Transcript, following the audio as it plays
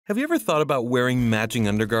Have you ever thought about wearing matching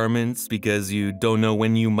undergarments because you don't know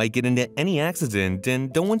when you might get into any accident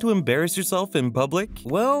and don't want to embarrass yourself in public?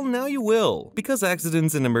 Well, now you will, because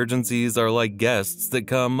accidents and emergencies are like guests that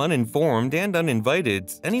come uninformed and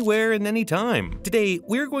uninvited anywhere and anytime. Today,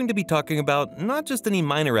 we're going to be talking about not just any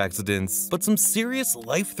minor accidents, but some serious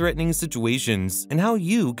life-threatening situations and how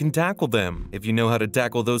you can tackle them. If you know how to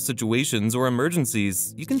tackle those situations or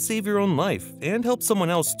emergencies, you can save your own life and help someone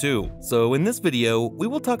else too. So in this video, we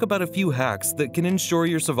will talk about a few hacks that can ensure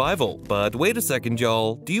your survival. But wait a second,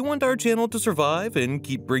 y'all. Do you want our channel to survive and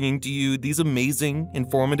keep bringing to you these amazing,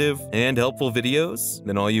 informative, and helpful videos?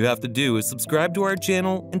 Then all you have to do is subscribe to our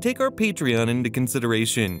channel and take our Patreon into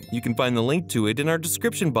consideration. You can find the link to it in our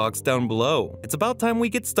description box down below. It's about time we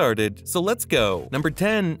get started, so let's go. Number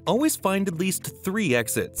 10, always find at least 3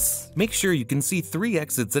 exits. Make sure you can see 3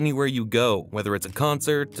 exits anywhere you go, whether it's a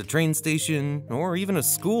concert, a train station, or even a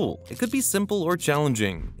school. It could be simple or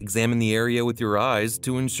challenging. Examine the area with your eyes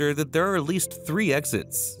to ensure that there are at least 3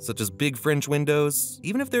 exits, such as big French windows,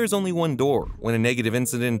 even if there is only one door. When a negative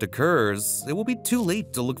incident occurs, it will be too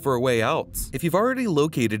late to look for a way out. If you've already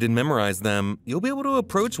located and memorized them, you'll be able to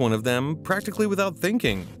approach one of them practically without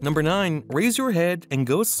thinking. Number 9, raise your head and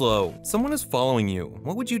go slow. Someone is following you.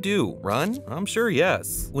 What would you do? Run? I'm sure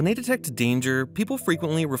yes. When they detect danger, people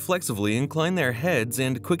frequently reflexively incline their heads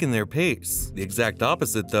and quicken their pace. The exact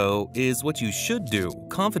opposite, though, is what you should do.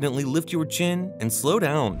 Confidently lift your chin and slow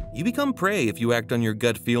down. You become prey if you act on your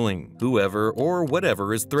gut feeling. Whoever or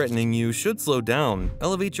whatever is threatening you should slow down,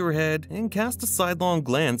 elevate your head, and cast a sidelong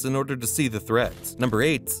glance in order to see the threat. Number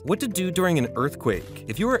 8, what to do during an earthquake.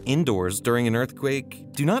 If you are indoors during an earthquake,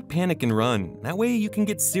 do not panic and run. That way you can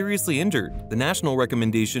get seriously injured. The national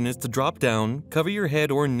recommendation is to drop down, cover your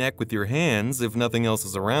head or neck with your hands if nothing else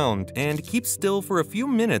is around, and keep still for a few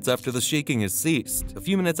minutes after the shaking has ceased. A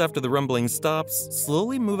few minutes after the rumbling stops,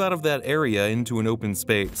 slowly move out of that area into an open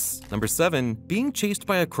space. Number 7, being chased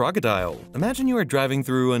by a crocodile. Imagine you are driving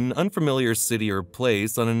through an unfamiliar city or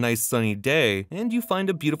place on a nice sunny day, and you find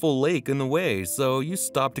a beautiful lake in the way, so you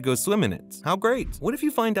stop to go swim in it. How great! What if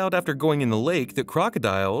you find out after going in the lake that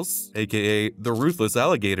crocodiles, aka the ruthless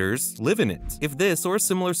alligators, live in it? If this or a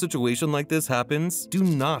similar situation like this happens, do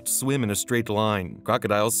not swim in a straight line.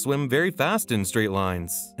 Crocodiles swim very fast in straight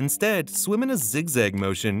lines. Instead, swim in a zigzag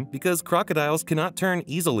motion because crocodiles cannot turn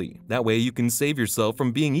easily. That way you can save yourself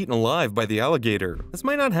from being eaten alive by the alligator. This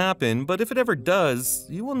might not happen, but if it ever does,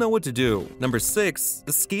 you will know what to do. Number 6,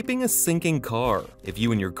 escaping a sinking car. If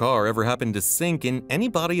you and your car ever happen to sink in any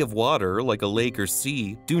body of water like a lake or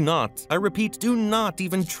sea, do not, I repeat, do not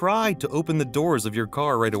even try to open the doors of your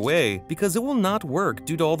car right away because it will not work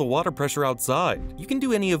due to all the water pressure outside. You can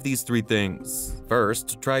do any of these 3 things.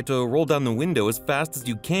 First, try to roll down the window as fast as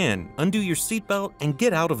you can, undo your seatbelt, and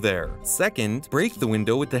get out of there. Second, break the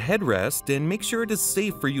window with the headrest and make sure it is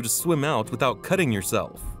safe for you to swim out without cutting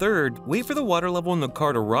yourself. Third, wait for the water level in the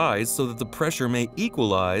car to rise so that the pressure may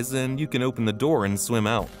equalize and you can open the door and swim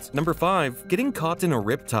out. Number 5, getting caught in a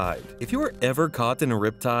riptide. If you are ever caught in a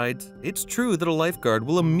riptide, it's true that a lifeguard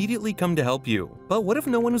will immediately come to help you. But what if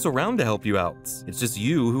no one is around to help you out? It's just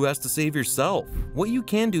you who has to save yourself. What you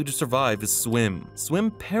can do to survive is swim.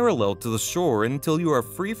 Swim parallel to the shore until you are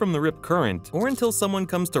free from the rip current or until someone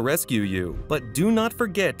comes to rescue you. But do not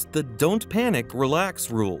forget the don't panic, relax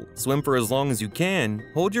rule. Swim for as long as you can,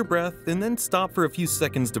 hold your breath, and then stop for a few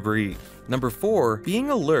seconds to breathe. Number 4, being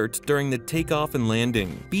alert during the takeoff and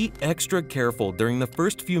landing. Be extra careful during the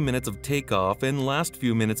first few minutes of takeoff and last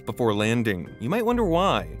few minutes before landing. You might wonder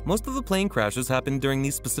why. Most of the plane crashes happen during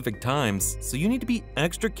these specific times, so you need to be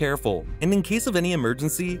extra careful. And in case of any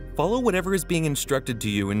emergency, follow whatever is being instructed to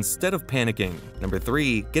you instead of panicking. Number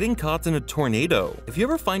 3, getting caught in a tornado. If you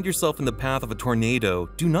ever find yourself in the path of a tornado,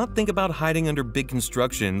 do not think about hiding under big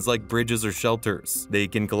constructions like bridges or shelters. They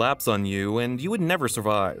can collapse on you and you would never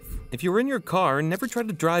survive. If you're in your car, never try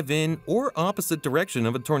to drive in or opposite direction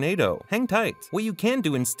of a tornado. Hang tight. What you can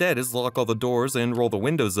do instead is lock all the doors and roll the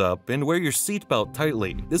windows up and wear your seatbelt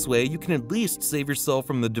tightly. This way you can at least save yourself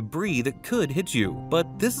from the debris that could hit you.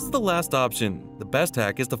 But this is the last option. The best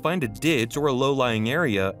hack is to find a ditch or a low-lying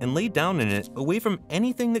area and lay down in it away from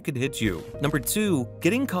anything that could hit you. Number 2,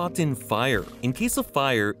 getting caught in fire. In case of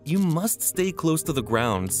fire, you must stay close to the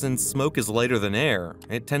ground since smoke is lighter than air.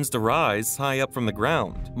 It tends to rise high up from the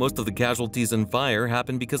ground. Most of the casualties in fire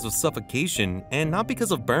happen because of suffocation and not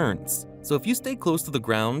because of burns. So if you stay close to the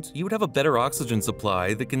ground, you would have a better oxygen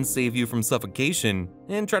supply that can save you from suffocation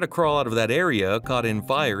and try to crawl out of that area caught in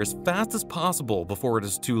fire as fast as possible before it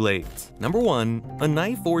is too late. Number 1. A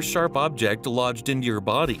knife or sharp object lodged into your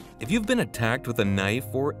body. If you've been attacked with a knife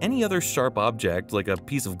or any other sharp object like a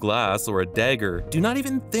piece of glass or a dagger, do not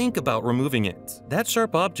even think about removing it. That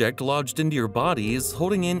sharp object lodged into your body is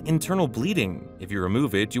holding in internal bleeding. If you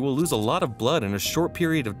remove it, you will lose a lot of blood in a short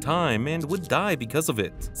period of time and would die because of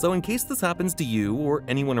it. So in case this happens to you or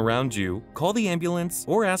anyone around you, call the ambulance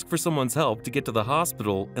or ask for someone's help to get to the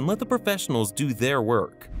hospital and let the professionals do their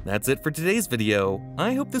work. That's it for today's video.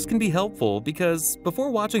 I hope this can be helpful because before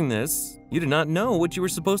watching this, you did not know what you were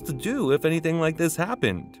supposed to do if anything like this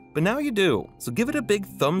happened. But now you do. So give it a big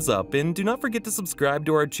thumbs up and do not forget to subscribe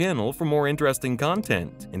to our channel for more interesting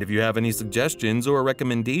content. And if you have any suggestions or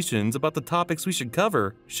recommendations about the topics we should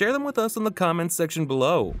cover, share them with us in the comments section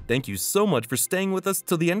below. Thank you so much for staying with us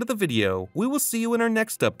till the end of the video. We will see you in our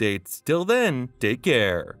next updates. Till then, take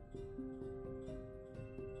care.